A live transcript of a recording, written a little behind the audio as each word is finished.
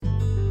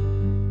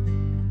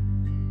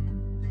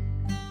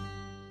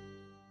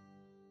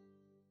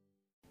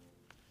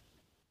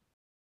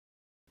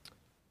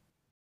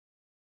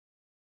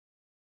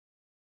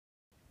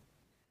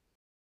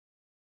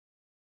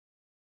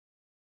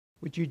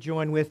Would you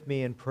join with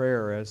me in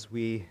prayer as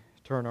we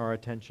turn our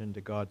attention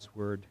to God's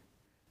Word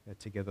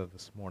together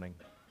this morning?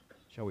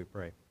 Shall we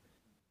pray?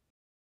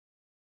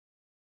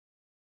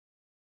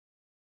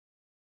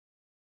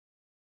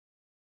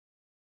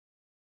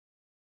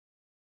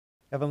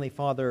 Heavenly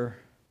Father,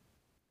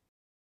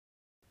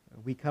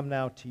 we come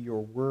now to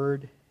your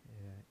Word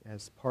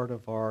as part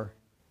of our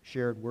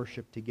shared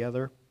worship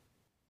together.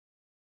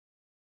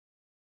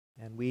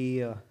 And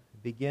we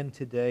begin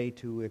today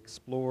to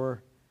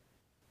explore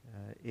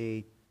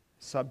a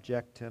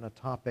subject and a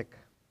topic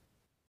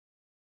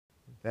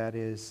that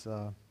is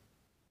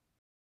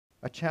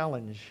a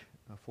challenge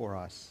for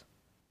us.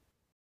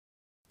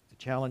 It's a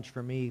challenge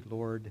for me,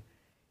 Lord,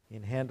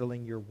 in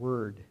handling your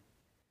Word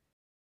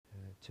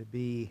to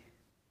be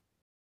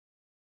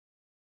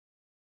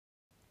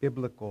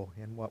biblical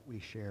in what we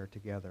share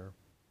together.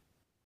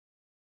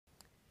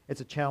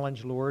 It's a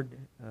challenge, Lord,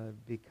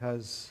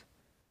 because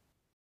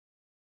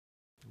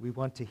we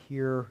want to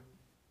hear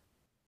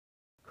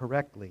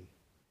correctly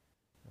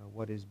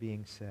what is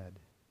being said.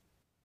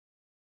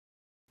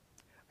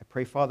 I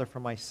pray, Father, for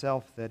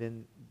myself that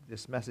in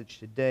this message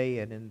today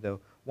and in the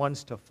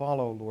ones to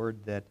follow,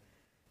 Lord, that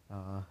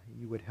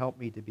you would help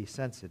me to be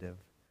sensitive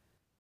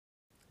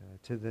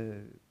to the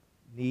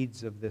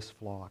needs of this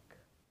flock,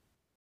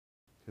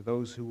 to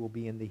those who will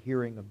be in the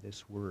hearing of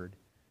this word.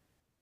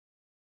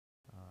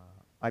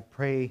 I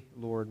pray,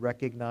 Lord,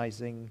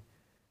 recognizing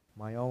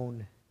my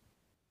own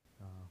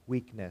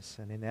weakness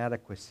and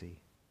inadequacy,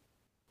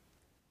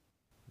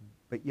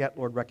 but yet,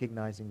 Lord,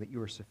 recognizing that you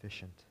are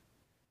sufficient.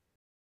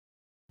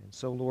 And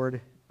so,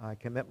 Lord, I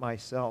commit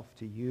myself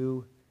to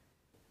you,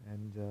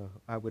 and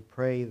I would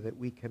pray that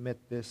we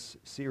commit this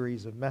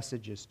series of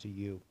messages to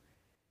you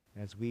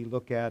as we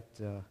look at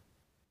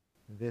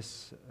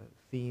this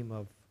theme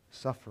of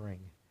suffering,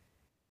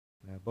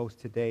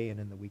 both today and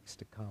in the weeks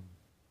to come.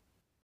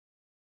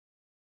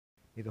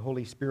 May the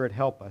Holy Spirit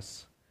help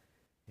us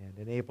and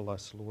enable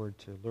us, Lord,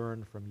 to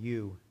learn from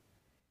you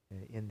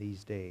in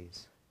these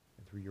days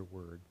and through your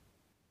word.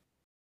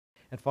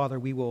 And Father,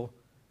 we will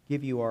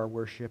give you our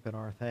worship and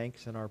our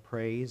thanks and our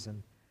praise,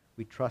 and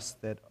we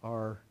trust that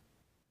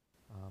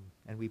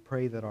and we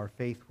pray that our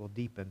faith will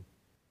deepen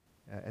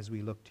as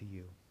we look to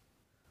you.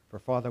 For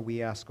Father,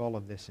 we ask all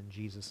of this in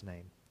Jesus'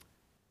 name.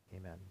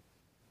 Amen.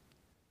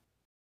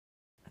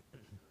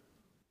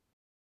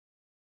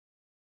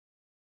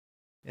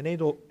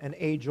 An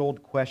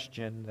age-old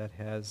question that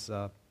has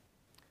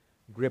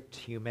gripped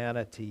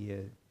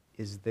humanity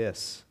is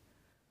this: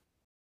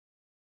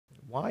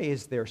 why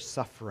is there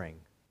suffering?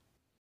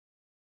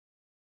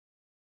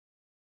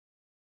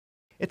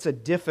 It's a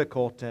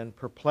difficult and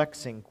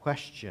perplexing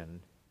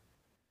question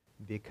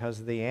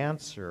because the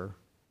answer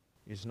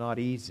is not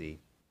easy.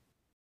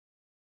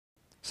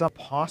 It's not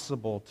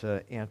possible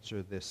to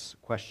answer this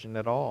question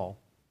at all.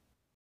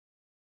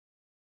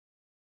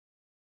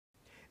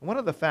 One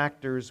of the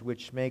factors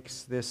which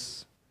makes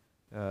this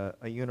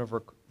a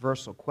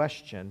universal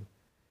question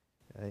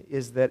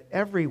is that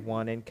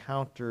everyone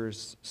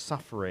encounters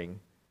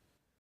suffering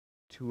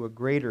to a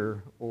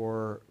greater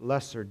or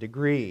lesser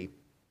degree.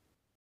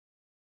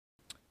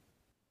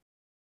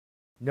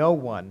 No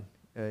one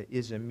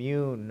is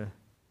immune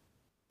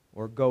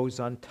or goes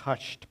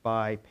untouched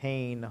by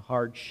pain,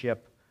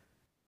 hardship,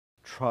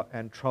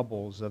 and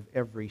troubles of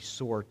every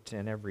sort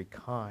and every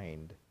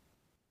kind.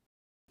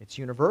 It's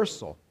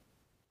universal.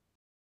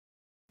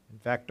 In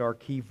fact, our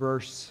key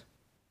verse,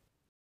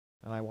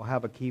 and I will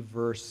have a key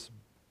verse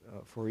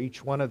for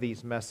each one of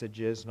these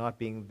messages, not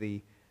being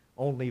the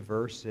only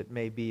verse. It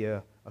may be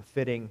a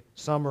fitting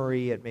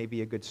summary, it may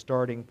be a good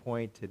starting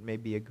point, it may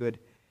be a good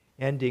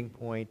ending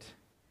point.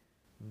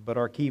 But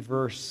our key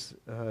verse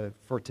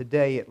for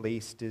today, at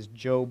least, is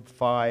Job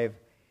 5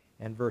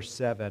 and verse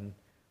 7,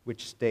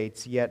 which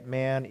states, "Yet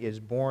man is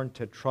born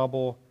to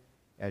trouble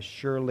as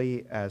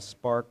surely as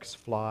sparks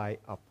fly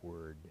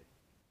upward."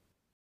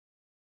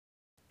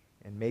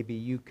 And maybe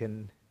you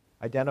can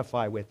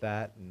identify with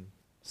that and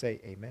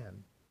say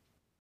amen.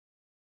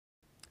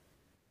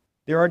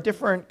 There are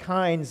different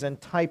kinds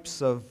and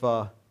types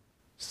of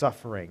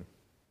suffering.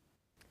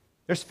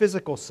 There's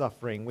physical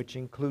suffering, which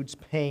includes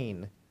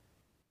pain,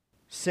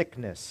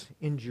 sickness,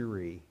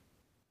 injury,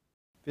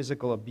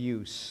 physical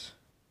abuse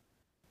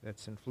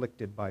that's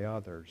inflicted by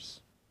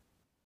others.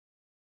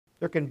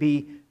 There can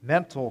be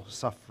mental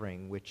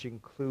suffering, which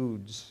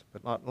includes,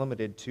 but not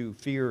limited to,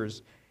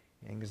 fears,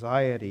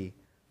 anxiety,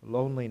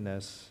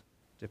 loneliness,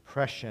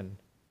 depression,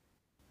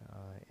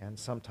 and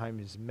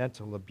sometimes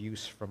mental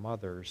abuse from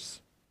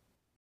others.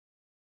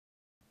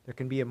 There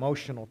can be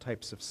emotional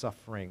types of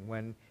suffering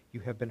when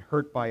you have been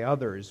hurt by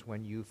others,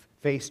 when you've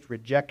faced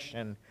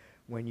rejection,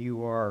 when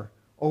you are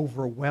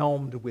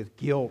overwhelmed with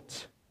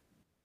guilt.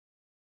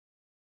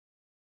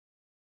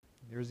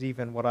 There's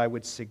even what I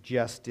would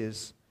suggest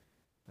is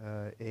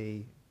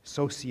a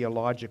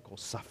sociological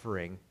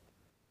suffering,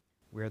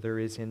 where there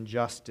is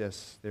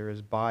injustice, there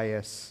is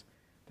bias,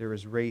 there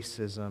is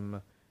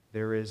racism,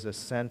 there is a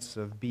sense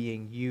of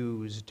being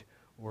used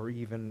or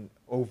even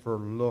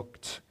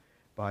overlooked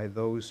by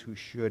those who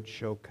should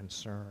show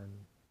concern.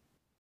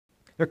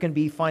 There can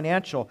be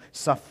financial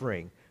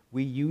suffering.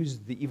 We use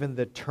even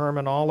the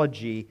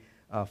terminology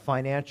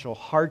financial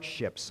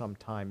hardship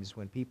sometimes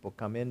when people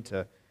come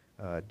into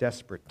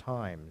desperate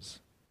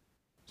times.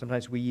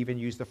 Sometimes we even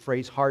use the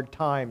phrase hard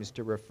times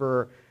to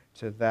refer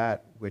to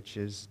that which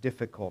is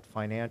difficult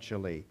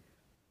financially.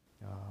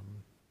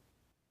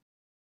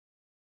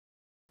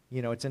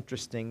 It's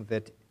interesting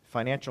that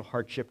financial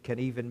hardship can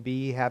even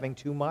be having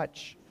too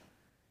much.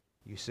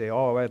 You say,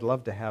 oh, I'd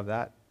love to have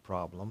that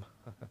problem.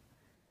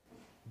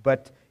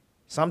 But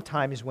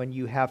sometimes when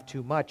you have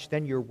too much,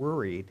 then you're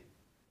worried.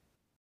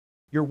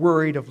 You're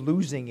worried of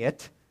losing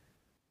it,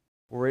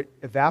 or it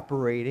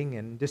evaporating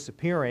and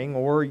disappearing,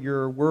 or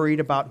you're worried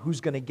about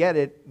who's going to get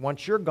it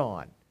once you're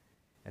gone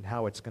and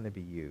how it's going to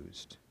be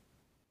used.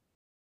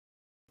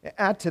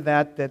 Add to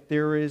that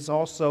there is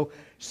also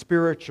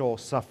spiritual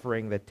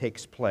suffering that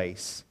takes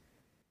place.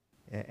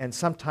 And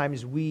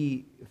sometimes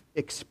we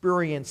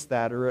experience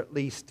that, or at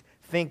least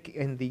think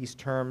in these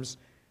terms,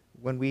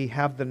 when we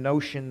have the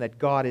notion that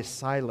God is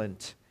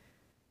silent,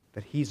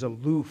 that He's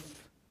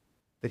aloof,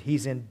 that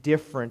He's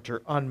indifferent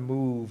or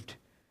unmoved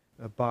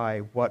by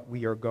what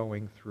we are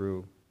going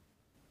through.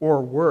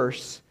 Or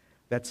worse,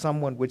 that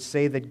someone would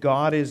say that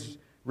God is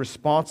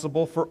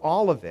responsible for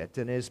all of it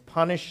and is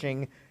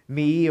punishing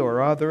me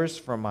or others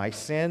for my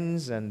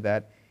sins, and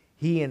that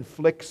He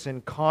inflicts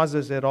and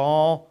causes it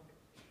all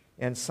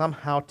and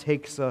somehow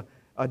takes a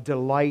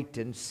delight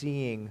in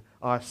seeing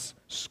us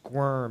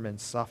squirm and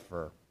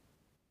suffer.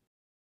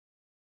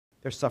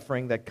 There's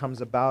suffering that comes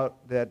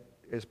about that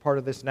is part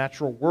of this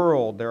natural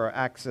world. There are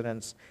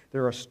accidents,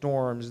 there are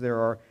storms, there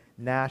are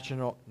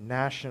national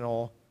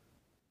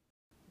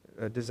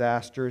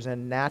disasters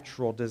and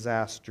natural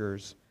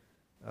disasters.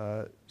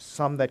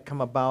 Some that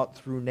come about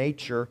through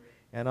nature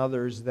and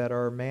others that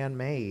are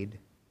man-made.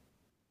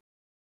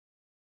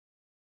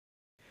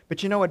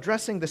 But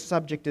addressing the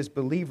subject as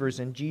believers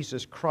in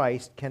Jesus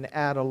Christ can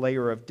add a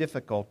layer of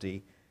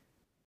difficulty,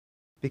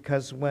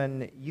 because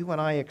when you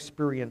and I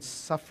experience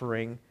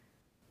suffering,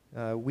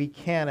 we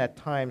can at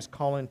times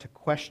call into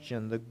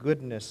question the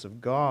goodness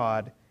of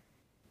God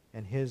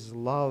and His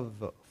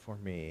love for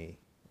me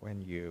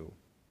and you.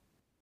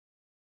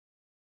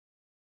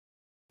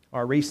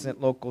 Our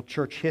recent local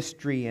church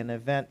history and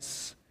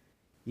events,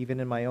 even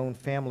in my own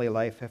family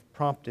life, have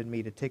prompted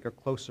me to take a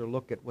closer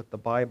look at what the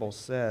Bible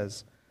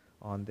says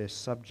on this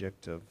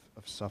subject of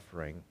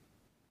suffering.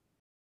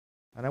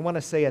 And I want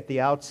to say at the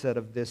outset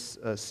of this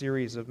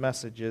series of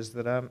messages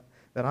that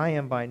I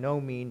am by no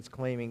means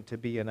claiming to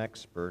be an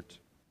expert.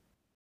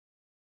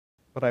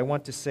 But I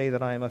want to say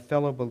that I am a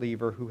fellow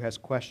believer who has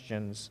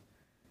questions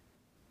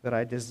that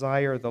I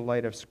desire the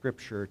light of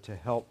Scripture to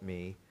help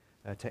me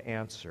to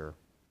answer.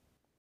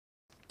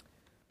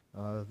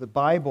 The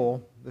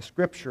Bible, the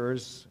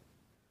Scriptures,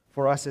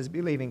 for us as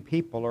believing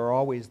people, are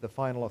always the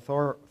final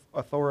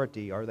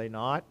authority, are they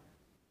not?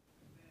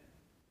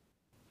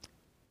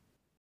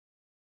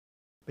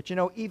 But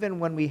even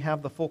when we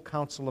have the full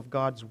counsel of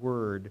God's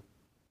Word,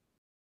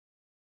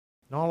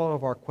 not all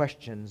of our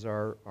questions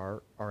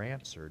are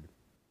answered.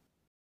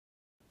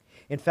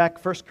 In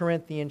fact, 1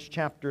 Corinthians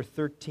chapter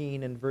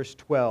 13 and verse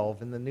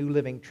 12 in the New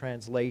Living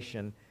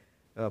Translation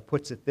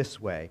puts it this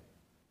way.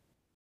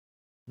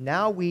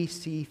 Now we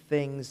see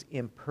things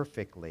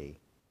imperfectly,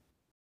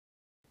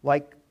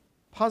 like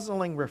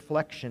puzzling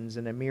reflections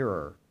in a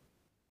mirror,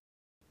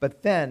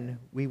 but then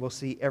we will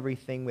see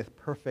everything with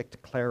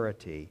perfect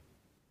clarity.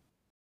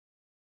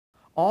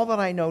 All that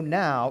I know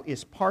now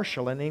is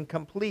partial and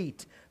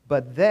incomplete,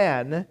 but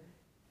then,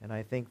 and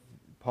I think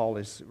Paul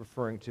is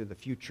referring to the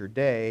future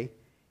day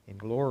in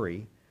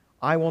glory,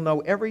 I will know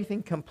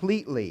everything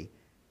completely,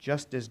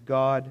 just as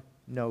God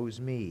knows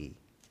me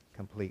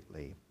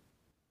completely.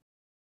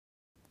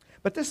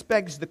 But this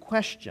begs the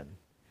question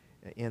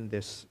in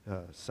this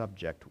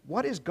subject.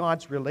 What is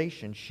God's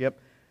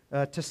relationship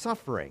to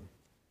suffering?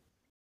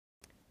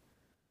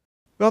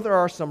 Well, there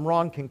are some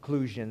wrong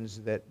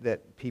conclusions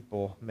that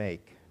people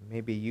make.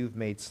 Maybe you've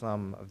made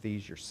some of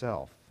these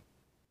yourself.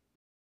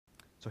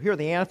 So here are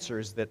the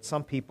answers that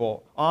some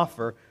people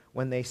offer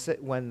when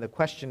the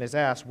question is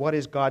asked, what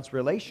is God's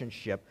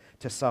relationship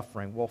to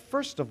suffering? Well,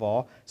 first of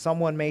all,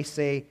 someone may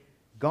say,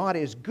 God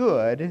is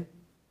good,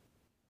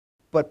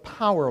 but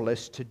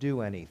powerless to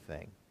do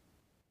anything.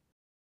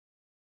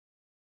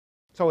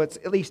 So it's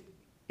at least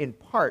in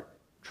part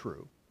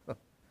true.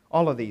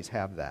 All of these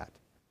have that.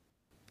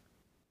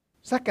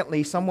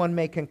 Secondly, someone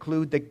may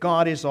conclude that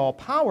God is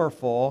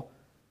all-powerful,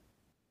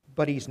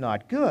 but He's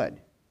not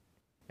good.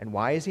 And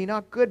why is He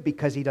not good?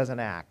 Because He doesn't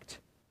act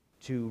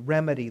to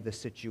remedy the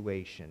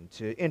situation,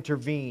 to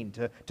intervene,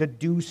 to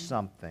do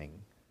something.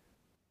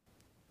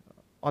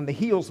 On the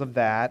heels of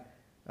that,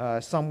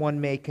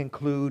 someone may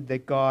conclude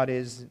that God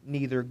is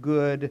neither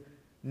good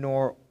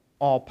nor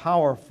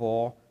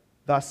all-powerful,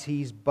 thus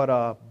He's but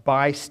a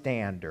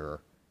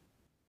bystander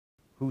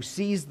who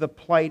sees the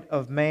plight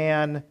of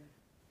man,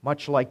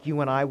 much like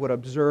you and I would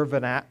observe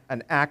an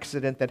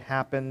accident that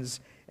happens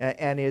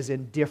and is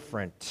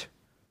indifferent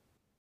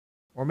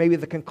Or maybe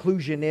the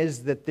conclusion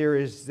is that there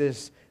is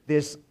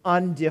this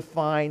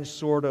undefined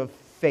sort of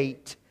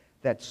fate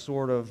that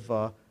sort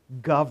of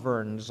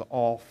governs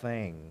all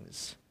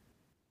things.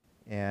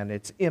 And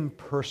it's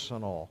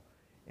impersonal.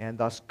 And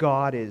thus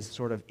God is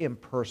sort of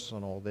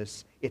impersonal.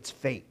 It's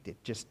fate.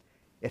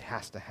 It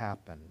has to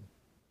happen.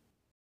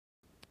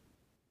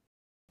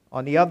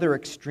 On the other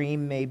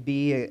extreme may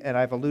be, and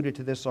I've alluded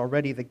to this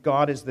already, that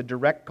God is the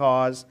direct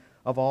cause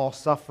of all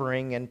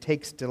suffering and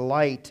takes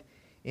delight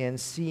in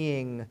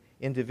seeing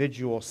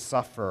individuals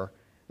suffer,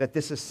 that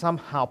this is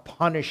somehow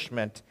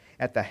punishment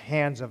at the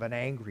hands of an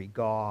angry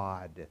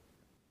God.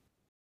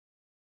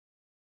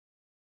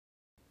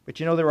 But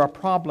you know, there are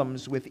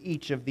problems with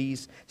each of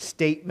these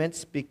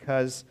statements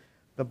because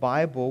the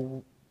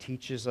Bible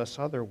teaches us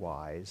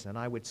otherwise. And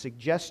I would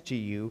suggest to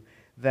you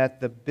that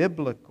the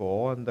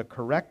biblical and the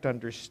correct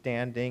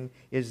understanding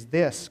is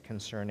this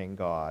concerning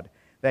God,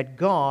 that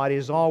God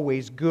is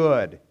always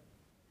good.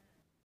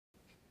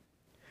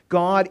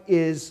 God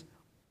is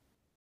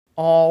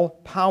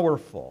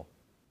all-powerful.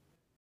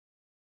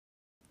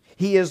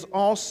 He is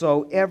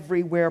also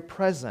everywhere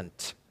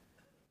present.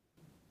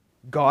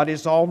 God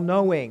is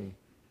all-knowing.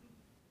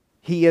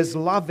 He is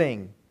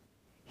loving.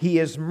 He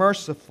is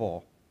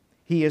merciful.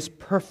 He is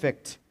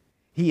perfect.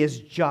 He is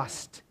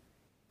just.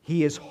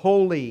 He is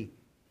holy.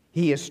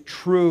 He is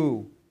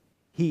true.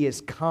 He is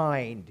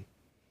kind.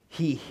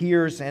 He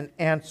hears and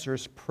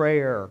answers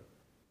prayer.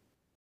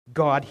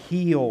 God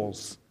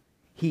heals.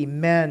 He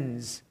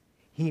mends.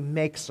 He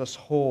makes us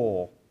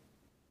whole.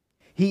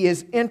 He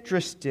is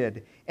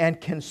interested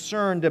and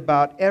concerned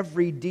about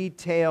every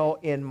detail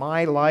in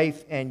my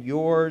life and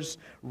yours,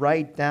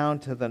 right down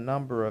to the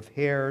number of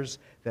hairs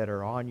that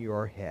are on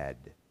your head.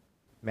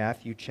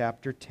 Matthew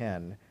chapter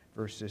 10,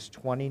 verses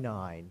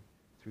 29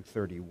 through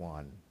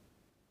 31.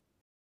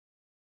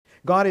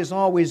 God is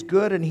always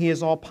good and He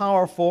is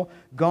all-powerful.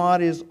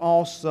 God is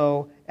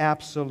also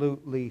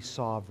absolutely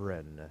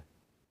sovereign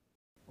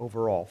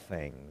over all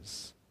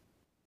things.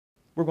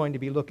 We're going to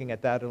be looking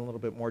at that in a little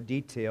bit more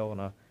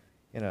detail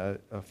in a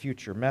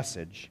future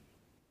message.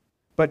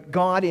 But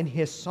God in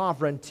His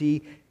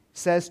sovereignty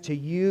says to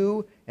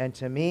you and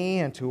to me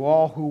and to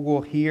all who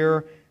will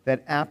hear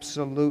that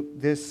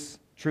this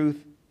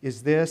truth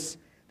is this,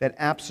 that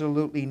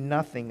absolutely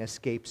nothing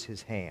escapes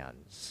His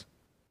hands.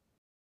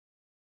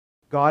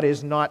 God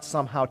is not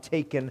somehow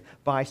taken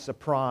by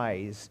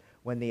surprise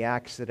when the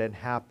accident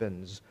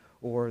happens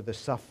or the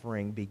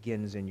suffering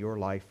begins in your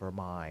life or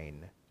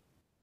mine.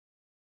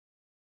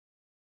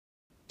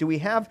 Do we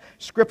have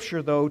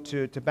Scripture, though,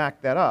 to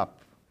back that up?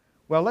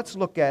 Well, let's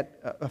look at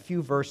a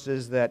few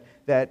verses that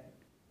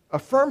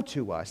affirm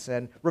to us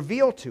and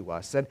reveal to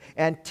us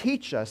and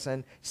teach us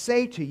and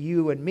say to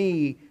you and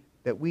me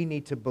that we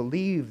need to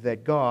believe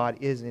that God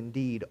is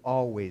indeed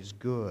always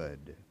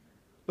good.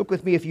 Look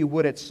with me, if you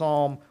would, at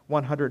Psalm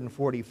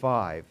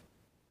 145.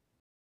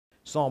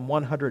 Psalm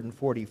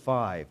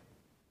 145.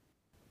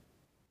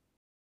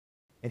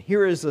 And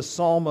here is a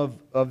psalm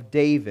of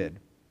David.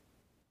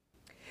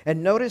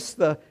 And notice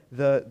the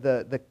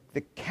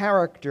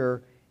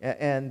character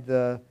and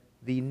the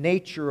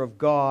nature of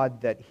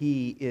God that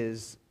he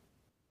is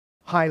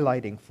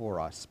highlighting for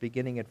us,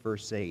 beginning at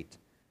verse 8.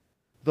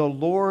 The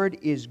Lord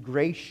is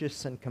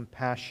gracious and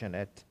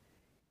compassionate.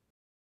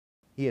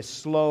 He is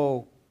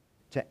slow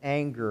to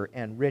anger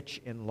and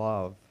rich in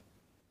love.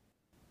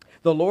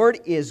 The Lord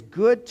is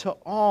good to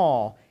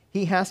all.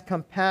 He has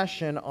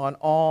compassion on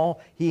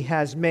all He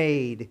has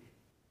made.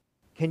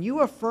 Can you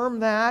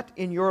affirm that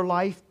in your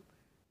life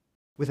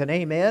with an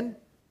amen?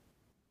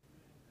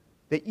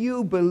 That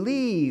you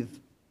believe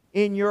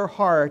in your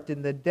heart,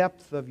 in the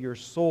depth of your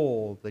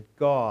soul, that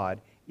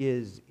God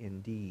is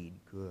indeed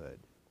good.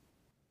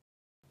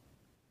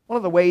 One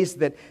of the ways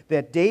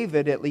that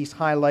David at least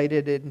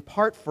highlighted it in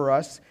part for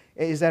us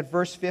is at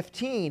verse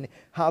 15,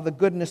 how the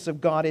goodness of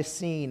God is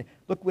seen.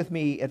 Look with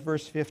me at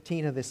verse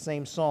 15 of this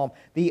same psalm.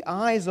 The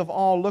eyes of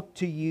all look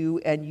to you,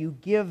 and you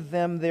give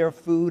them their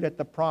food at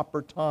the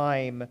proper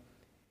time.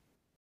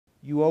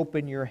 You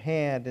open your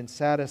hand and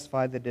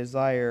satisfy the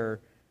desires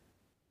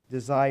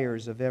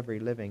of every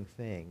living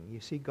thing. You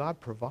see,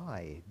 God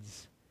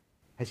provides.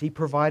 Has He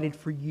provided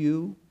for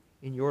you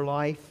in your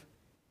life?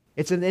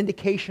 It's an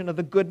indication of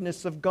the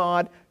goodness of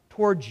God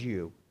towards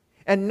you.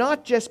 And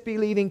not just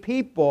believing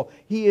people.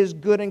 He is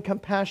good and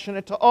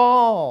compassionate to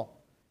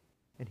all.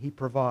 And He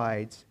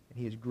provides, and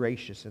He is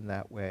gracious in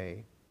that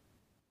way.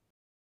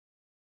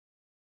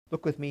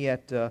 Look with me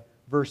at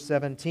verse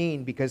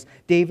 17, because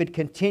David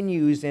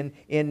continues in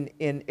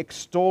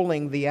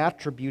extolling the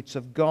attributes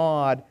of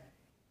God.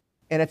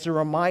 And it's a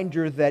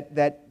reminder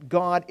that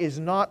God is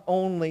not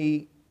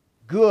only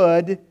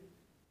good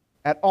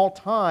at all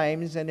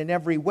times and in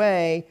every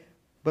way,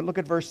 but look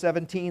at verse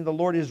 17, the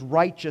Lord is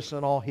righteous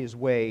in all His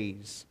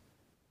ways.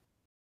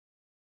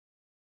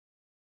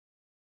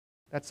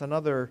 That's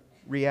another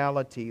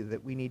reality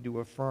that we need to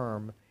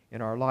affirm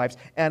in our lives.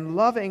 And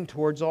loving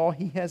towards all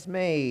He has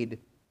made.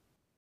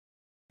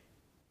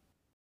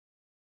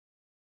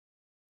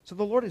 So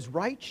the Lord is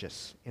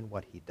righteous in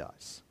what He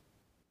does.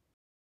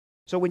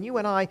 So when you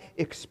and I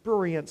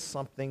experience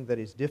something that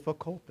is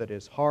difficult, that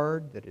is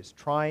hard, that is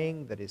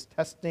trying, that is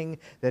testing,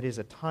 that is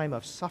a time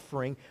of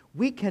suffering,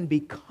 we can be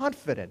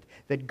confident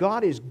that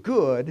God is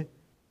good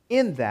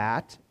in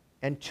that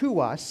and to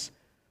us,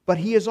 but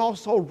He is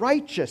also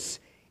righteous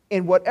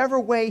in whatever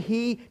way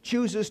He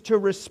chooses to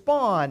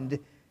respond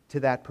to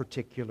that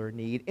particular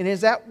need and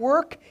is at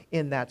work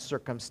in that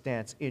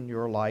circumstance in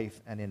your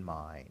life and in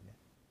mine.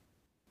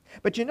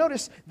 But you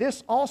notice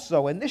this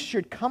also, and this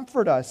should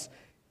comfort us.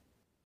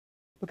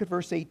 Look at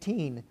verse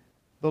 18.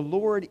 The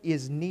Lord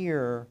is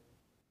near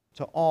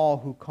to all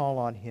who call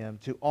on Him,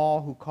 to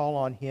all who call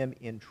on Him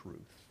in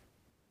truth.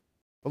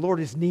 The Lord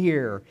is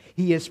near.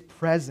 He is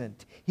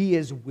present. He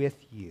is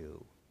with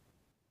you.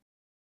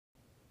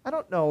 I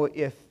don't know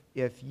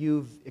if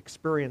you've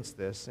experienced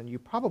this, and you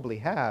probably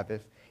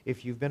have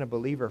if you've been a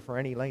believer for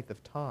any length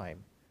of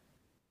time,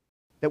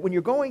 that when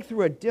you're going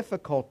through a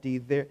difficulty,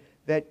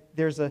 that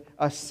there's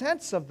a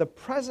sense of the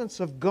presence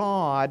of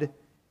God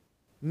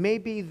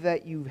maybe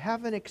that you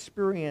haven't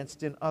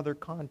experienced in other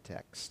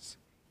contexts.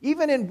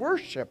 Even in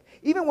worship,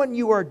 even when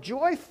you are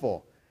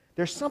joyful,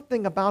 there's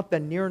something about the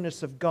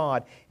nearness of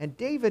God. And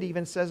David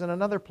even says in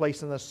another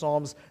place in the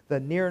Psalms,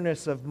 the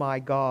nearness of my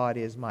God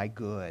is my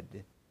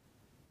good.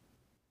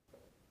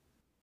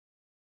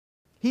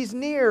 He's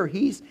near.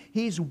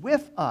 He's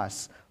with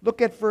us.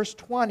 Look at verse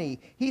 20.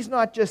 He's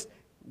not just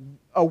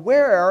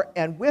aware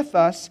and with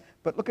us,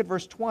 but look at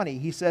verse 20.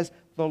 He says,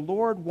 the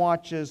Lord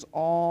watches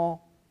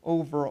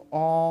over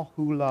all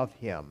who love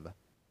Him,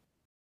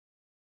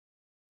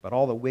 but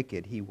all the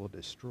wicked He will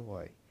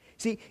destroy.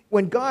 See,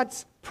 when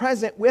God's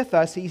present with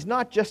us, He's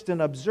not just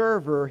an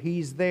observer.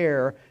 He's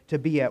there to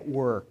be at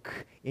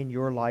work in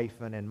your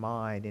life and in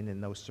mine and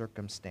in those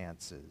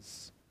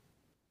circumstances.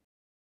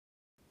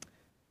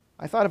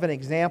 I thought of an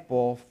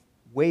example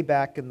way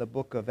back in the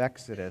book of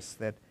Exodus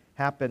that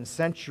happened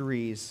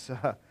centuries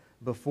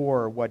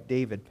before what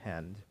David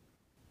penned.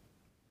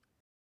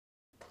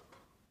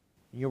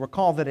 You'll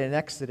recall that in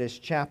Exodus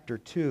chapter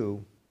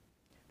 2,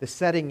 the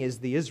setting is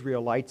the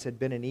Israelites had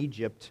been in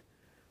Egypt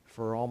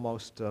for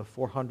almost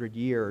 400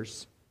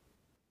 years,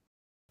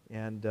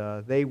 and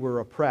they were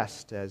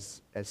oppressed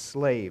as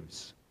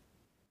slaves.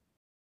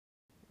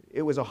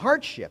 It was a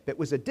hardship. It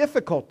was a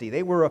difficulty.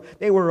 They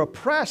were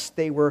oppressed.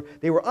 They were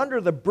under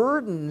the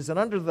burdens and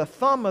under the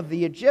thumb of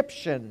the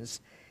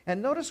Egyptians.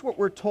 And notice what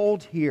we're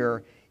told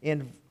here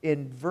in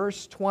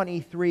verse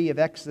 23 of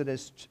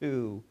Exodus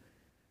 2.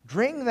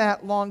 During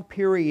that long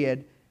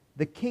period,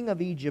 the king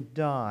of Egypt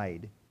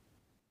died.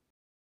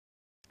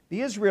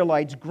 The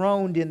Israelites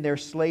groaned in their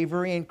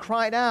slavery and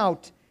cried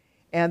out,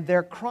 and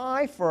their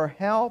cry for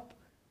help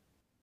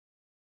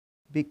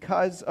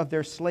because of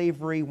their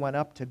slavery went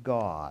up to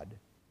God.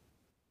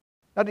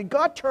 Now, did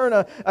God turn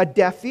a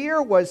deaf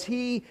ear? Was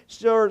He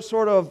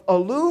sort of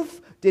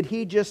aloof? Did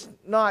He just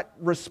not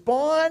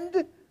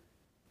respond?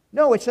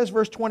 No, it says,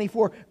 verse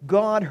 24,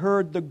 God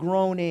heard the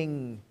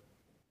groaning,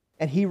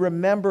 and He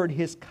remembered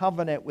His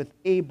covenant with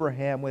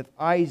Abraham, with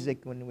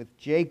Isaac, and with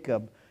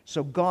Jacob.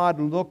 So God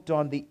looked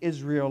on the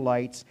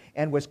Israelites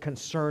and was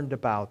concerned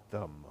about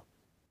them.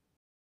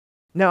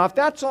 Now, if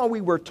that's all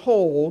we were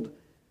told,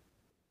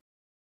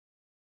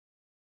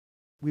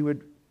 we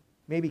would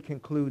maybe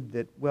conclude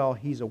that, well,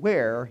 He's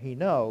aware, He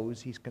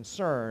knows, He's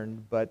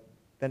concerned, but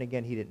then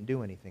again, He didn't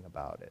do anything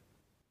about it.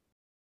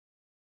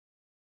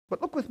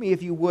 But look with me,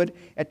 if you would,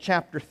 at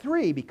chapter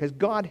 3, because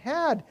God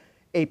had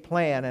a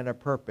plan and a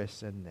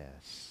purpose in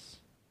this.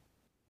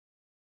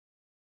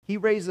 He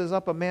raises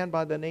up a man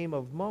by the name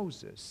of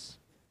Moses,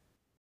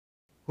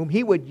 whom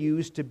He would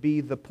use to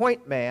be the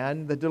point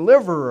man, the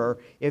deliverer,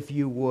 if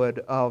you would,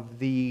 of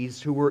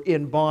these who were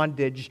in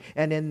bondage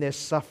and in this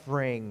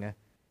suffering.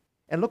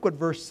 And look what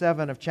verse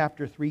 7 of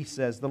chapter 3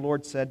 says. The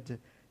Lord said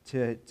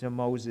to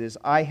Moses,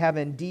 I have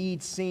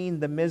indeed seen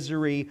the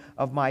misery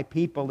of my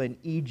people in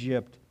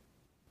Egypt.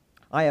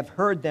 I have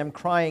heard them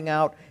crying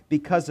out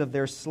because of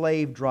their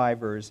slave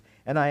drivers,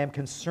 and I am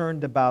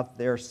concerned about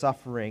their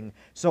suffering.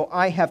 So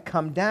I have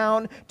come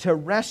down to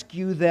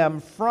rescue them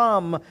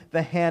from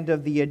the hand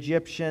of the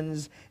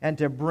Egyptians and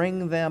to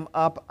bring them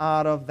up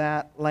out of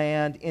that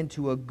land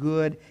into a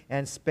good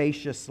and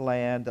spacious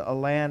land, a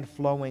land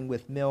flowing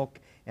with milk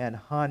and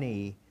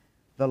honey,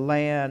 the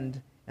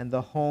land and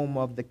the home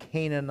of the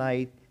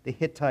Canaanite, the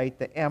Hittite,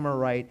 the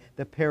Amorite,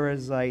 the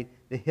Perizzite,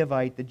 the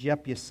Hivite, the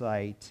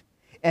Jebusite.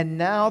 And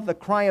now the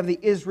cry of the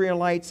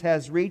Israelites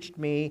has reached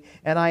me,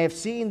 and I have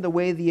seen the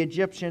way the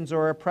Egyptians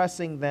are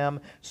oppressing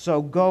them.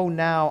 So go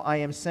now, I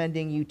am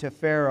sending you to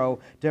Pharaoh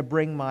to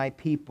bring my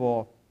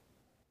people,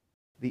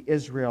 the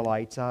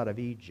Israelites, out of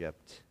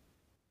Egypt.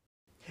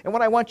 And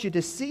what I want you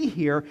to see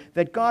here,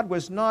 that God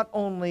was not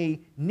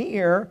only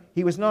near,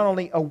 He was not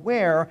only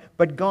aware,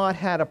 but God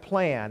had a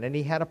plan, and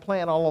He had a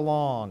plan all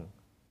along.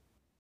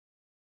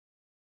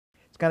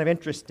 It's kind of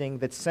interesting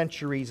that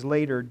centuries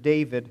later,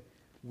 David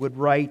would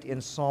write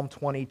in Psalm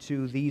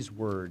 22 these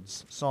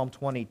words. Psalm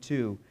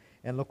 22,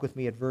 and look with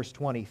me at verse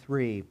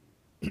 23.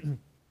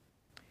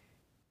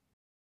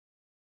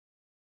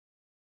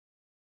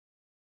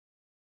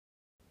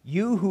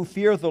 You who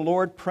fear the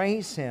Lord,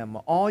 praise him.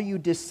 All you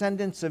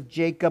descendants of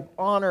Jacob,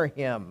 honor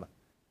him.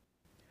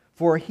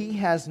 For he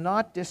has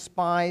not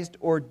despised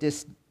or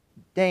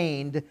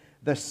disdained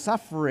the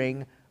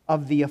suffering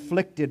of the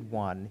afflicted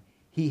one.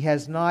 He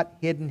has not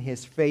hidden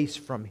his face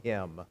from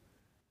him.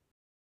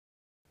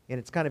 And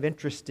it's kind of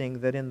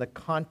interesting that in the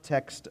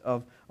context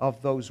of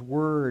those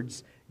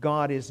words,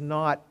 God is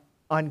not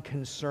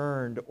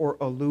unconcerned or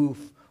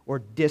aloof or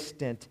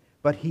distant,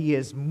 but he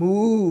is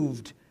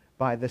moved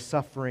by the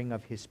suffering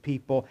of his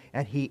people,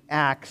 and he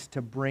acts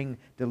to bring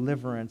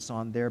deliverance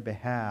on their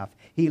behalf.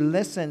 He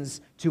listens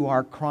to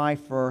our cry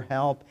for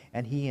help,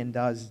 and he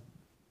does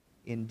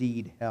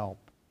indeed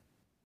help.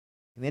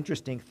 And the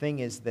interesting thing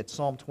is that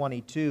Psalm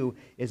 22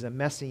 is a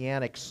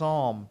messianic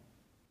psalm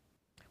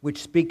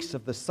which speaks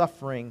of the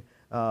suffering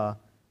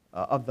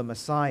of the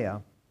Messiah.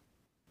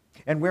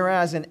 And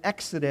whereas in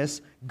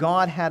Exodus,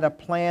 God had a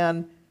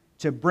plan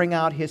to bring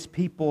out his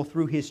people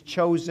through his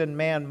chosen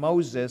man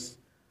Moses,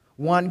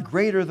 one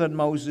greater than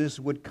Moses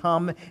would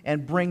come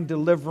and bring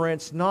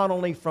deliverance not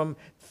only from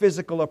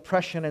physical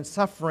oppression and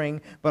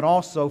suffering, but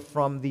also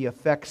from the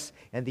effects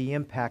and the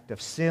impact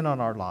of sin on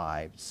our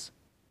lives.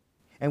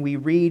 And we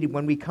read,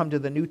 when we come to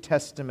the New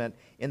Testament,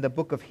 in the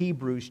book of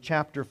Hebrews,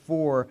 chapter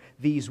 4,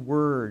 these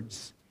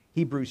words.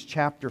 Hebrews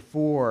chapter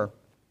 4.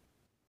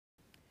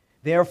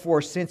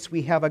 Therefore, since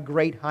we have a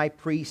great high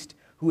priest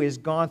who has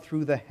gone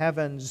through the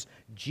heavens,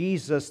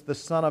 Jesus, the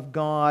Son of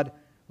God,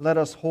 let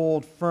us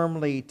hold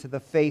firmly to the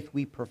faith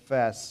we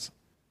profess.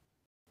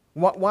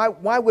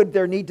 Why would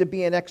there need to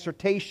be an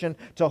exhortation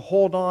to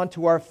hold on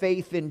to our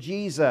faith in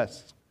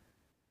Jesus?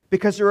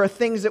 Because there are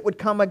things that would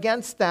come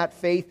against that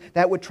faith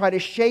that would try to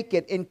shake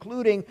it,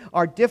 including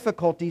our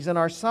difficulties and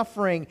our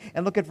suffering.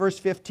 And look at verse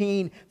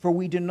 15. For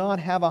we do not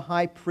have a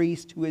high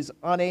priest who is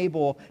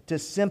unable to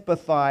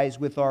sympathize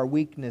with our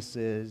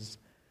weaknesses,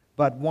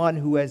 but one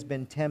who has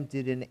been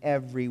tempted in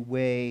every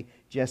way,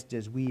 just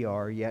as we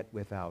are, yet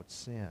without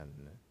sin.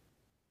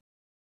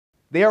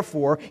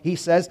 Therefore, he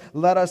says,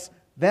 let us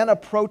then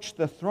approach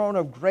the throne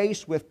of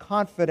grace with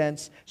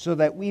confidence so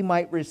that we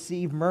might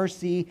receive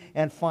mercy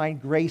and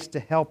find grace to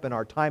help in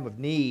our time of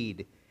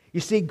need. You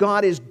see,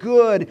 God is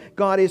good.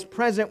 God is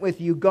present with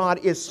you.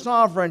 God is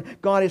sovereign.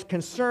 God is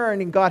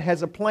concerned, and God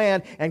has a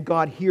plan, and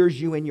God hears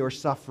you in your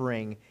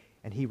suffering,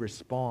 and he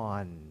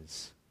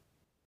responds.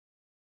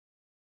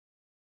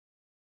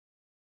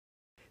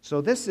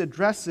 So this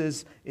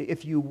addresses,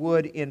 if you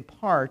would, in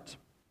part,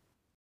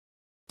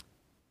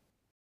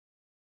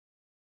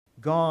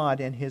 God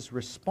and his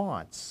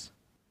response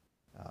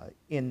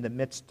in the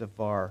midst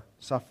of our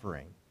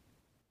suffering.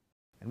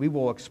 And we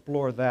will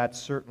explore that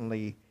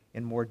certainly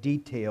in more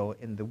detail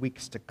in the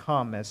weeks to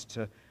come as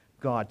to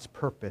God's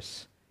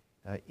purpose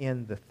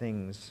in the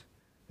things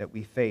that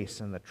we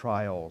face and the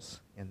trials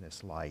in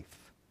this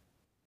life.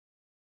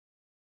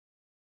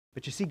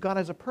 But you see, God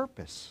has a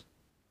purpose.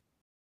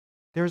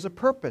 There's a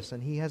purpose,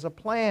 and he has a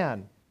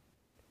plan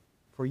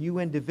for you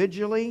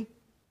individually,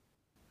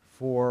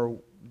 for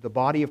the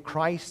body of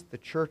Christ, the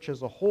church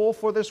as a whole,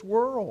 for this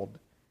world.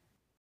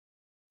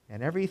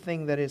 And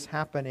everything that is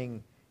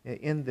happening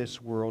in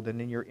this world and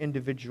in your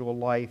individual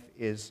life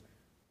is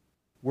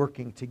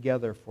working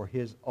together for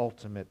his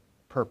ultimate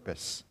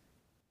purpose.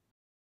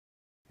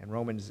 And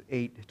Romans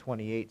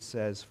 8:28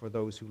 says, for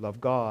those who love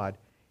God,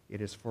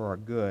 it is for our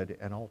good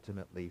and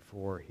ultimately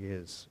for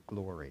his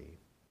glory.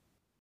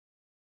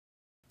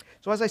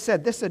 So as I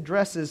said, this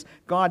addresses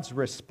God's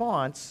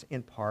response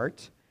in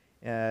part,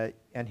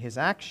 and his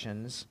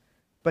actions,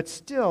 but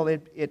still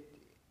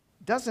it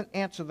doesn't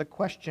answer the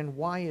question,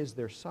 why is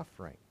there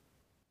suffering?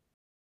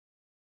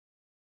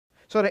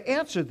 So to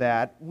answer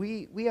that,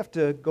 we have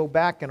to go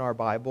back in our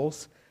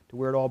Bibles to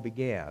where it all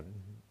began.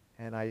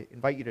 And I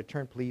invite you to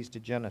turn, please, to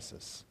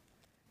Genesis.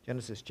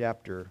 Genesis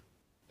chapter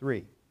 3,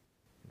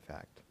 in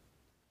fact.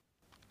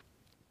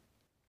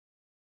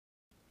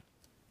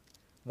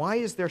 Why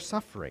is there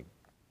suffering?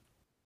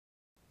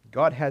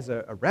 God has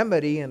a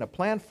remedy and a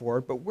plan for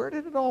it, but where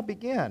did it all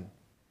begin?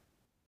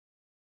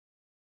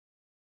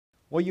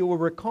 Well, you will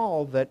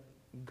recall that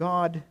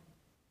God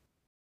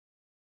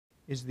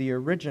is the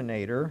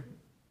originator,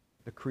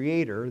 the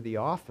creator, the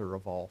author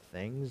of all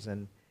things,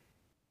 and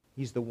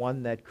he's the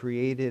one that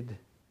created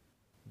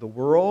the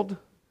world,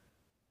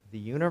 the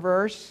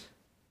universe,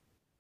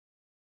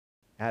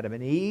 Adam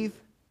and Eve,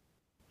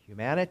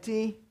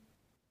 humanity,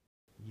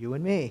 you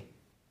and me.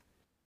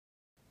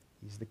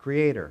 He's the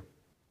creator.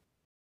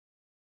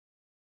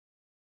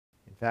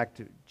 In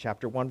fact,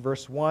 chapter 1,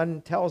 verse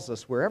 1 tells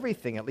us where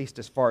everything, at least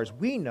as far as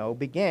we know,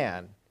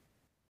 began.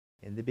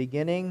 In the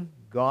beginning,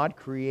 God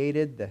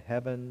created the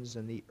heavens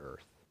and the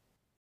earth.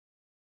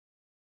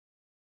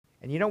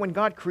 And you know, when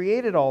God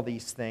created all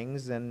these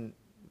things, and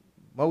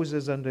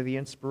Moses, under the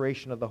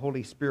inspiration of the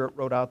Holy Spirit,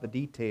 wrote out the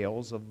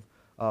details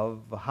of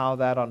how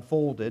that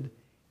unfolded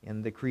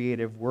in the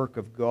creative work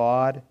of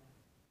God.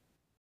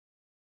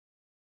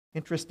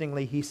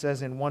 Interestingly, he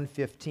says in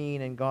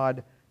 1:15, and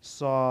God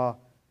saw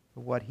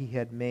what he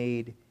had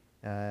made,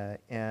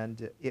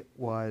 and it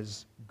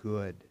was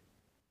good.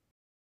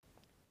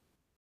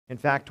 In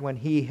fact, when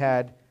he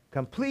had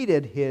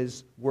completed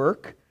his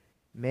work,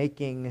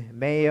 making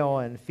male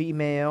and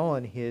female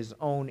in his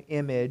own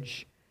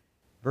image,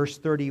 verse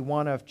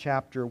 31 of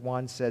chapter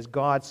 1 says,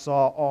 God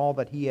saw all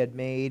that he had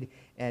made,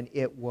 and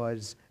it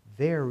was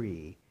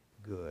very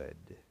good.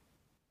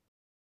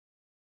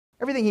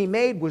 Everything he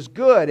made was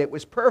good. It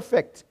was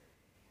perfect.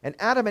 And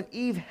Adam and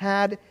Eve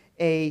had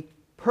a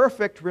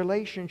perfect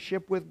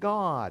relationship with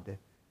God.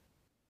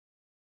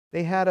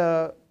 They had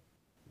a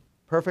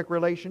perfect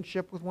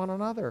relationship with one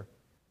another.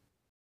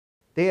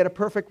 They had a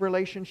perfect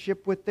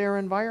relationship with their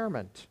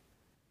environment.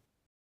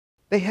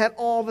 They had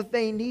all that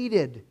they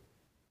needed.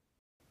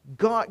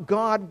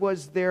 God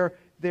was their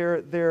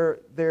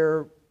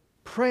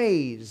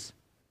praise.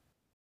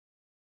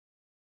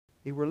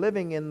 They were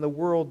living in the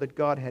world that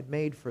God had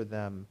made for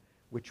them,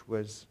 which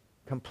was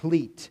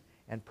complete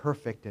and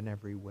perfect in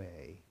every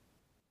way.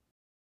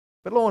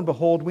 But lo and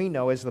behold, we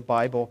know, as the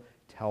Bible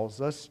tells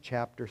us,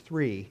 chapter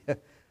 3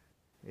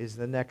 is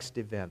the next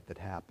event that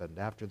happened.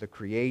 After the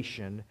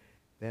creation,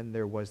 then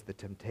there was the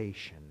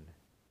temptation.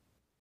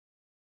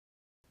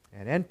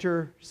 And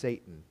enter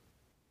Satan,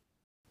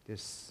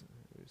 this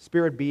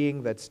spirit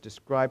being that's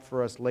described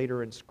for us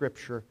later in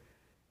Scripture.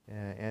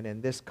 And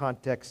in this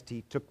context,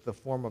 he took the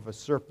form of a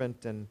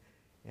serpent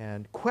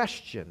and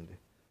questioned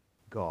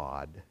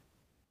God.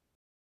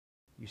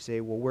 You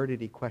say, well, where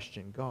did he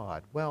question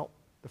God? Well,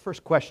 the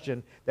first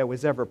question that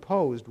was ever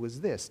posed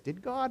was this: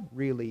 did God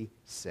really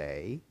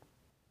say?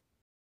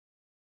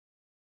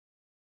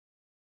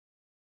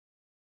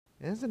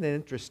 Isn't it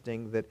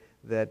interesting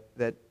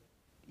that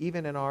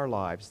even in our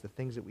lives, the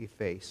things that we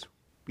face,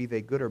 be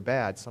they good or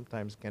bad,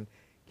 sometimes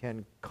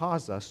can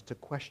cause us to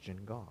question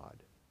God?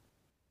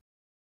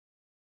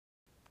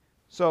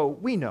 So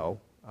we know,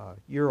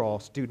 you're all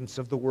students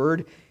of the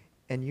Word,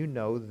 and you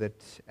know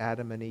that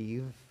Adam and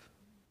Eve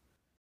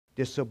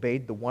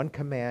disobeyed the one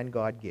command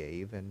God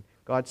gave, and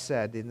God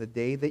said, in the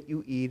day that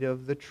you eat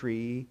of the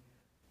tree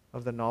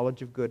of the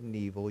knowledge of good and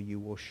evil, you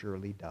will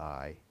surely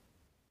die.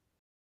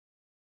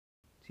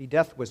 See,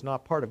 death was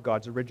not part of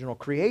God's original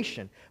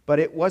creation, but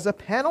it was a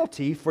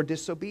penalty for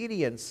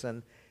disobedience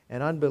and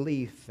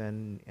unbelief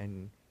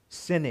and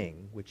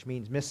sinning, which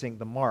means missing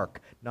the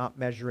mark, not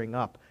measuring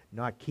up,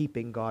 not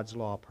keeping God's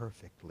law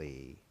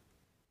perfectly.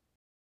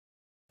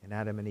 And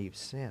Adam and Eve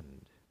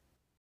sinned.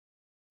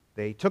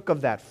 They took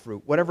of that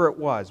fruit, whatever it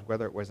was,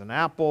 whether it was an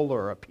apple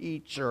or a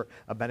peach or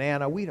a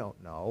banana, we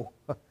don't know.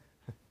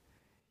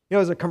 There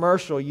was a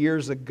commercial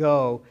years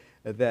ago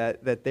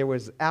that there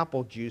was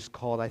apple juice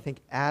called, I think,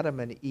 Adam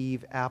and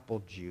Eve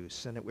apple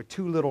juice. And it were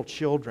two little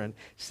children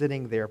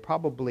sitting there,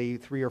 probably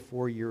 3 or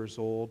 4 years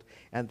old.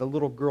 And the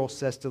little girl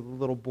says to the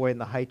little boy in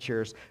the high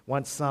chairs,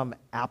 "Want some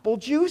apple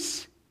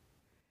juice?"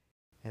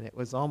 And it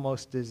was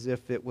almost as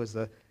if it was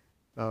a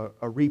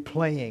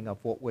replaying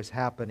of what was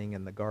happening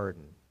in the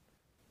garden.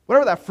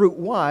 Whatever that fruit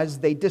was,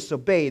 they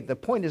disobeyed. The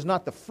point is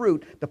not the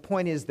fruit. The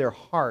point is their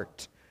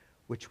heart,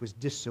 which was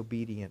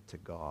disobedient to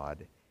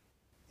God.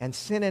 And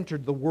sin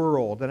entered the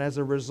world. And as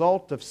a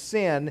result of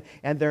sin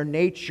and their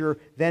nature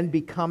then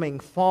becoming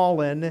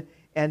fallen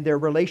and their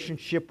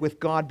relationship with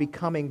God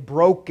becoming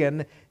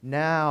broken,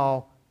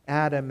 now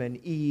Adam and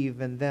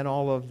Eve and then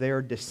all of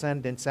their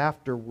descendants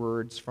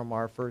afterwards from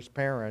our first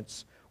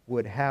parents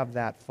would have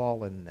that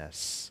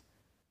fallenness.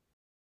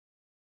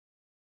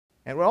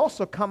 And would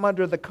also come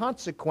under the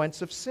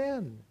consequence of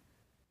sin,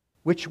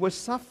 which was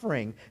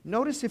suffering.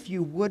 Notice, if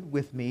you would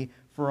with me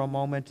for a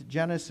moment,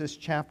 Genesis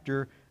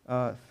chapter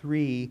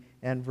 3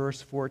 and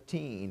verse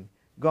 14.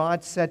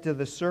 God said to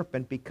the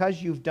serpent,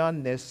 "Because you've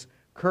done this,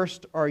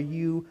 cursed are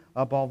you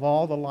above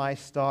all the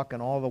livestock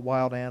and all the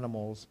wild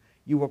animals.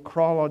 You will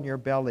crawl on your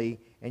belly,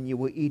 and you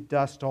will eat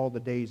dust all the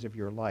days of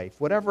your life."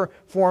 Whatever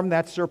form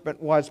that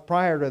serpent was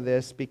prior to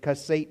this,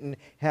 because Satan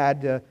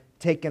had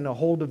taken a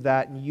hold of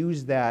that and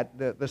used that,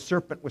 the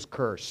serpent was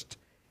cursed.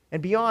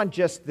 And beyond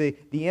just the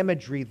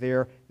imagery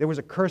there was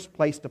a curse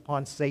placed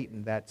upon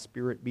Satan, that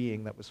spirit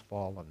being that was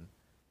fallen.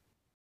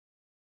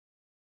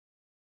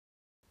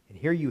 And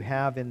here you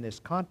have in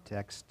this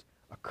context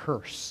a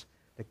curse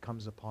that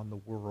comes upon the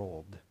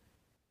world.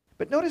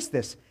 But notice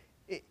this.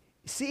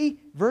 See,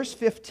 verse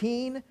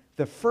 15,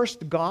 the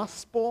first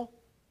gospel,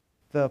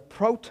 the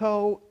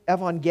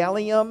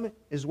proto-evangelium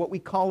is what we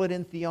call it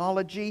in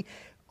theology.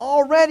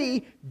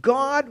 Already,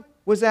 God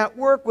was at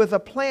work with a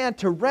plan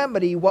to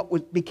remedy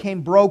what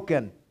became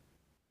broken.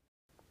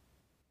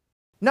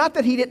 Not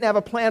that he didn't have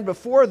a plan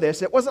before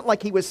this. It wasn't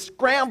like he was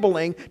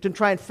scrambling to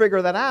try and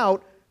figure that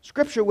out.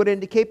 Scripture would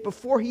indicate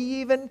before he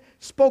even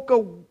spoke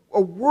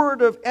a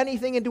word of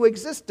anything into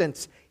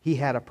existence, he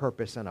had a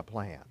purpose and a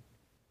plan.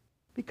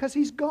 Because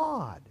he's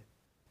God.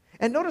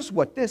 And notice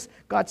what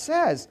God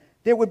says.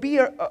 There would be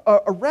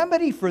a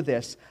remedy for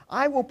this.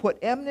 "I will put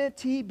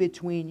enmity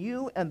between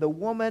you and the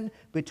woman,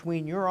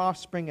 between your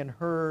offspring and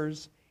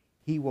hers.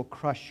 He will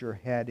crush your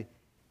head,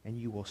 and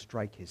you will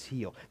strike his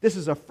heel." This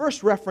is a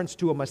first reference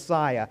to a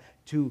Messiah,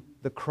 to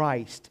the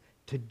Christ,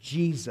 to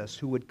Jesus,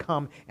 who would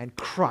come and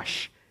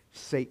crush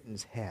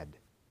Satan's head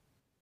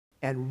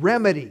and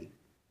remedy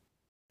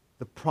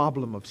the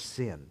problem of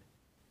sin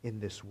in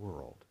this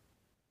world.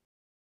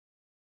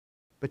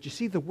 But you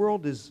see, the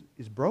world is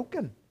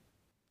broken.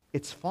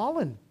 It's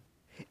fallen.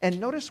 And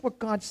notice what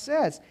God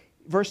says.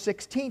 Verse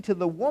 16, to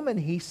the woman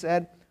he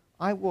said,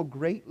 I will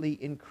greatly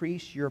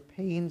increase your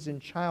pains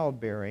in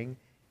childbearing.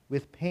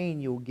 With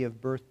pain you will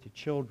give birth to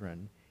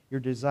children.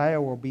 Your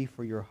desire will be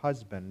for your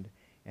husband,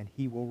 and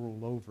he will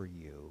rule over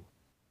you.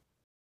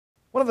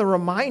 One of the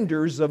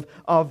reminders of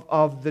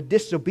the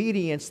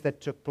disobedience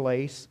that took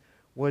place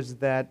was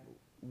that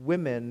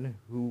women,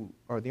 who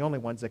are the only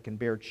ones that can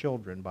bear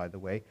children, by the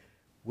way,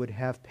 would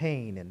have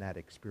pain in that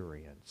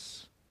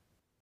experience,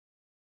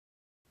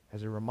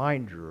 as a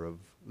reminder of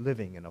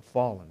living in a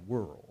fallen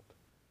world.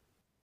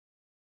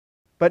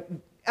 But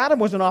Adam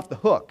wasn't off the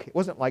hook. It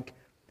wasn't like,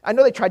 I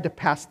know they tried to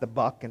pass the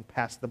buck and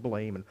pass the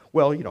blame, and,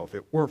 well, if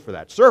it weren't for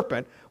that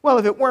serpent, well,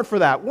 if it weren't for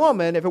that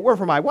woman, if it weren't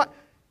for my what?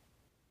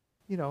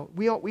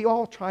 We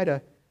all try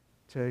to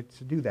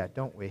do that,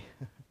 don't we?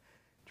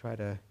 Try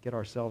to get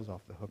ourselves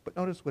off the hook. But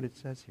notice what it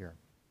says here.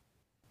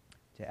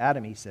 To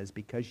Adam he says,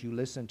 because you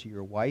listened to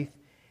your wife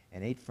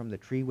and ate from the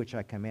tree which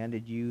I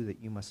commanded you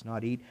that you must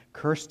not eat,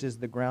 cursed is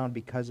the ground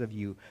because of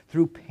you.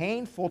 Through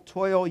painful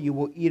toil you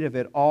will eat of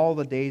it all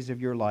the days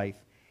of your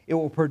life. It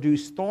will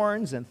produce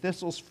thorns and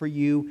thistles for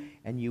you,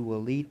 and you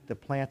will eat the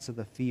plants of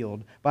the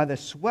field. By the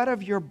sweat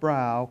of your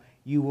brow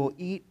you will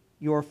eat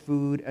your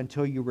food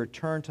until you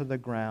return to the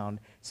ground,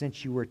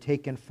 since you were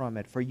taken from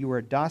it. For you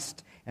are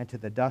dust, and to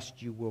the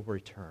dust you will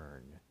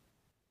return.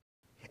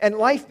 And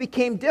life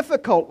became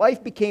difficult.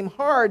 Life became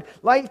hard.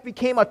 Life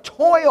became a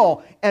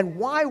toil. And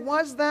why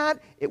was that?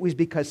 It was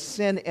because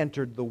sin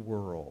entered the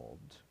world.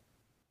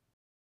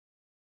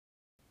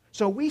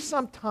 So we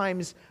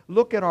sometimes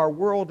look at our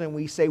world and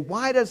we say,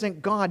 why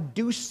doesn't God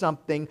do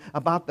something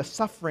about the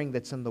suffering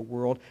that's in the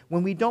world,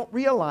 when we don't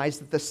realize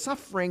that the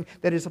suffering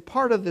that is a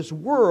part of this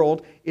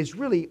world is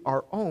really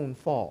our own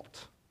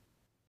fault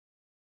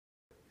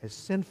as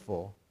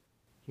sinful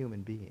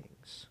human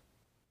beings.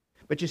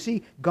 But you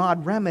see,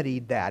 God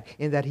remedied that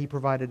in that He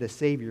provided a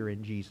Savior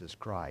in Jesus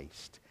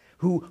Christ,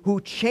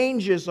 who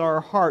changes our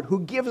heart,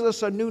 who gives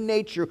us a new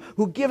nature,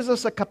 who gives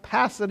us a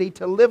capacity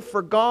to live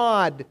for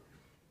God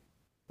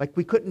like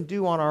we couldn't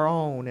do on our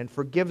own, and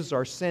forgives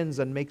our sins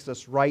and makes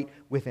us right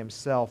with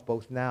Himself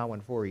both now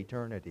and for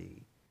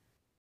eternity.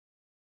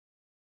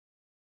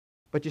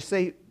 But you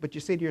say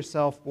to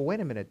yourself, well,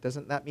 wait a minute,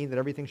 doesn't that mean that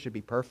everything should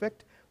be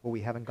perfect? Well,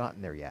 we haven't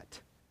gotten there yet.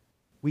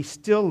 We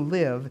still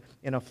live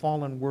in a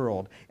fallen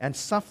world, and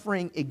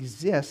suffering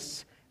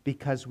exists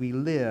because we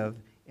live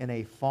in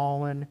a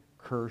fallen,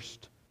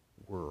 cursed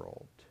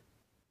world.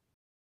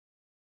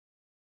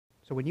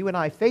 So when you and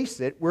I face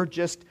it, we're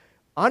just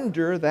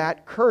under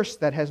that curse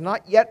that has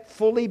not yet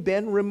fully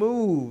been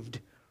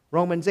removed.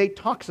 Romans 8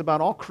 talks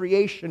about all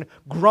creation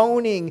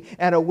groaning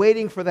and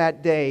awaiting for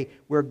that day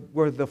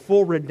where the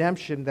full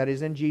redemption that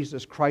is in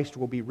Jesus Christ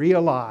will be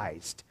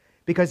realized.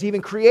 Because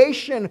even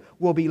creation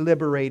will be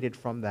liberated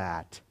from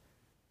that.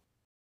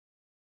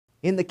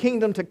 In the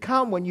kingdom to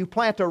come, when you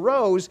plant a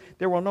rose,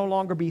 there will no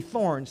longer be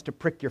thorns to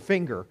prick your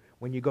finger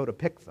when you go to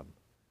pick them.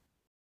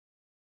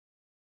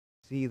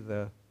 See,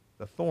 the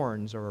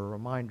thorns are a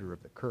reminder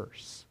of the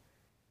curse.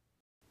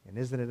 And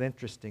isn't it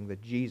interesting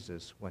that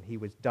Jesus, when He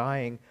was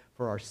dying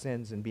for our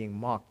sins and being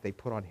mocked, they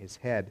put on His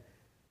head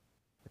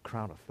the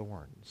crown of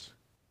thorns.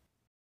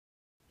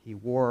 He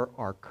wore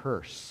our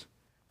curse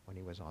when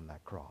He was on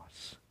that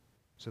cross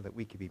so that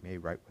we could be made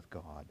right with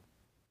God.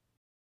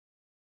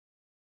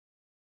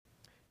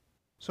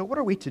 So what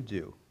are we to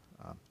do?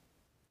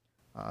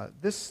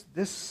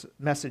 This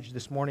message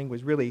this morning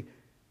was really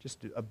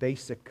just a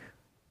basic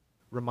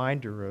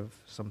reminder of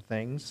some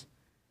things.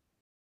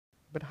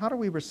 But how do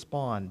we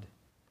respond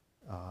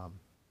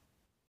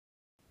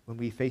when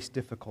we face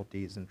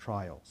difficulties and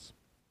trials?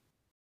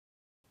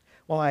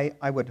 Well,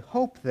 I would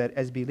hope that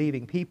as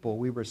believing people,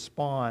 we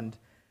respond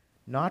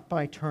not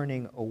by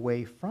turning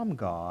away from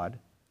God,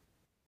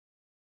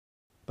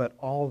 but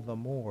all the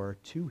more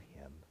to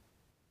Him.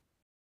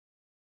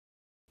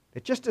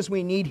 That just as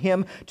we need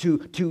Him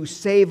to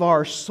save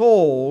our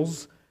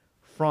souls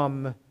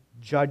from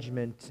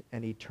judgment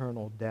and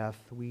eternal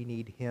death, we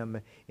need Him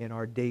in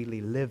our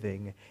daily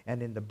living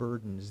and in the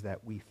burdens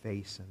that we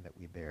face and that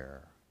we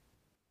bear.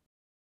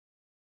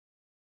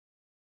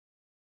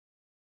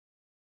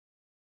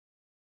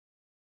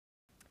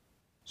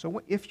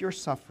 So if you're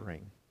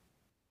suffering,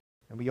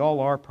 and we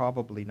all are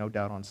probably, no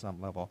doubt, on some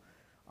level,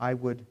 I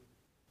would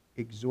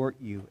exhort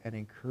you and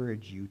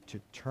encourage you to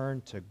turn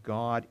to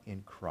God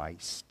in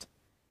Christ.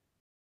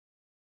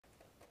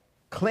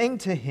 Cling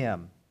to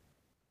Him,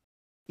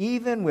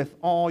 even with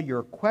all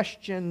your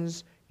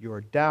questions,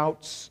 your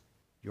doubts,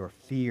 your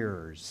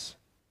fears,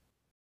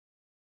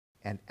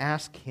 and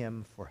ask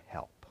Him for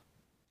help.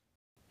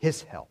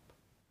 His help,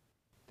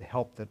 the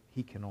help that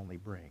He can only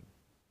bring.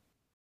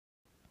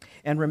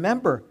 And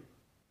remember,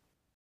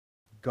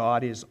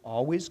 God is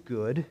always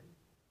good.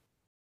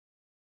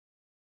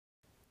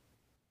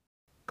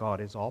 God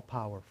is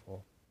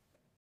all-powerful.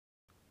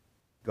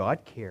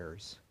 God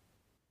cares.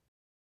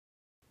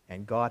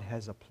 And God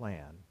has a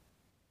plan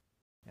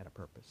and a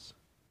purpose.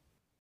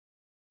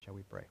 Shall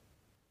we pray?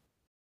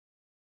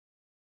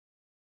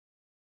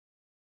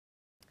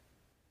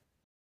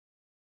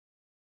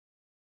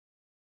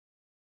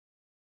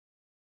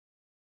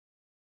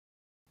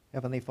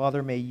 Heavenly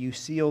Father, may you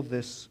seal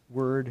this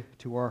word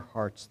to our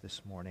hearts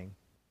this morning.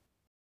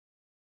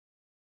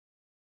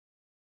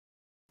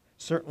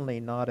 Certainly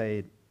not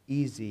an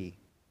easy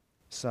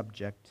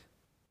subject,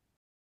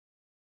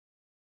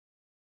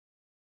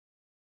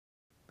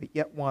 but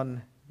yet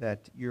one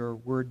that your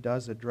word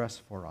does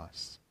address for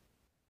us.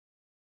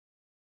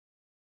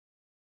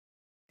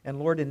 And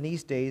Lord, in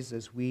these days,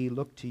 as we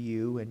look to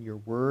you and your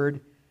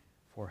word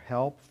for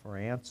help, for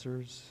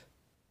answers,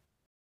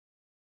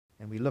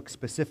 and we look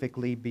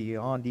specifically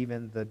beyond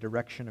even the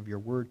direction of your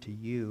word to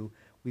you,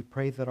 we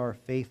pray that our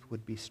faith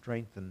would be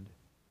strengthened.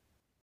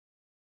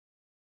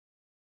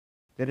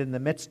 That in the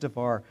midst of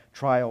our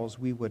trials,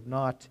 we would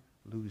not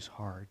lose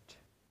heart.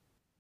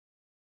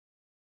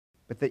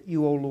 But that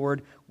you, O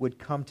Lord, would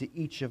come to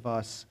each of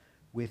us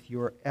with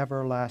your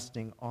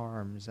everlasting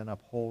arms and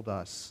uphold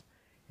us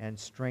and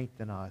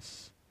strengthen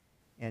us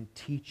and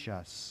teach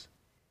us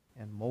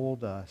and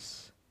mold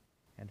us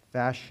and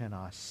fashion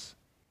us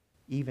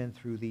even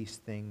through these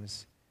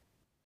things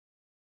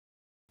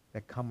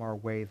that come our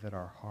way that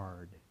are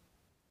hard.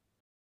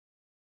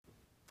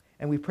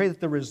 And we pray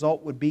that the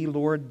result would be,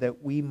 Lord,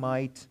 that we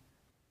might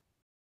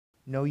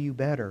know you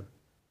better,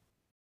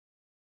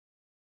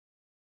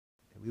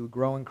 that we would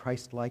grow in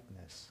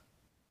Christ-likeness,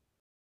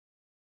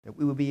 that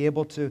we would be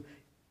able to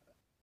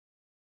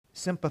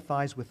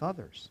sympathize with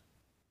others,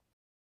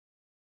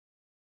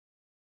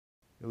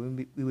 that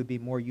we would be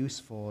more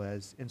useful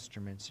as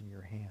instruments in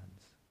your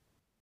hands.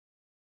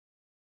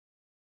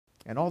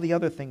 And all the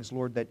other things,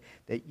 Lord,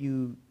 that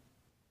you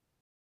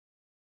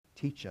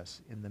teach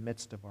us in the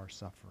midst of our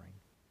suffering.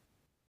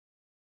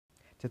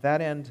 To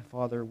that end,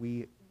 Father,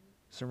 we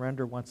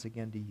surrender once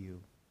again to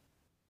you.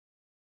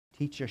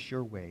 Teach us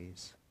your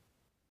ways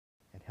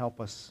and help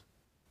us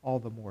all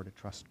the more to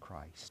trust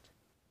Christ.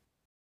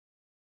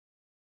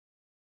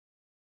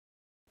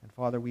 And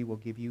Father, we will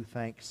give you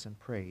thanks and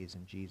praise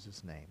in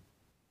Jesus' name.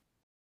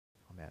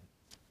 Amen.